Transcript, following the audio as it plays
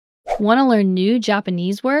Want to learn new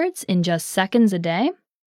Japanese words in just seconds a day?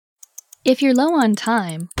 If you're low on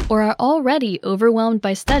time or are already overwhelmed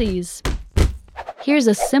by studies, here's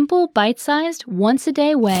a simple, bite-sized,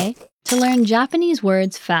 once-a-day way to learn Japanese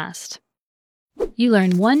words fast. You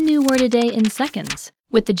learn one new word a day in seconds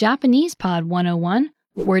with the Japanese Pod 101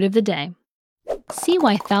 Word of the Day. See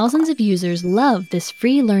why thousands of users love this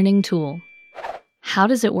free learning tool. How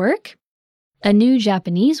does it work? A new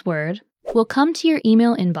Japanese word will come to your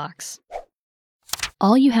email inbox.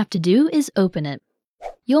 All you have to do is open it.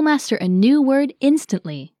 You'll master a new word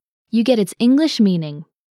instantly. You get its English meaning.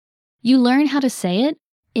 You learn how to say it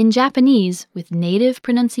in Japanese with native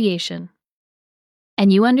pronunciation.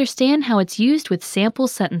 And you understand how it's used with sample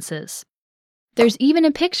sentences. There's even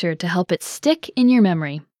a picture to help it stick in your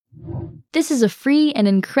memory. This is a free and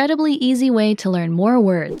incredibly easy way to learn more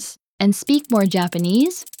words and speak more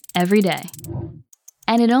Japanese every day.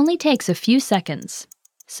 And it only takes a few seconds.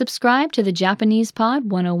 Subscribe to the Japanese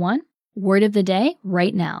Pod 101 Word of the Day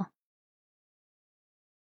right now.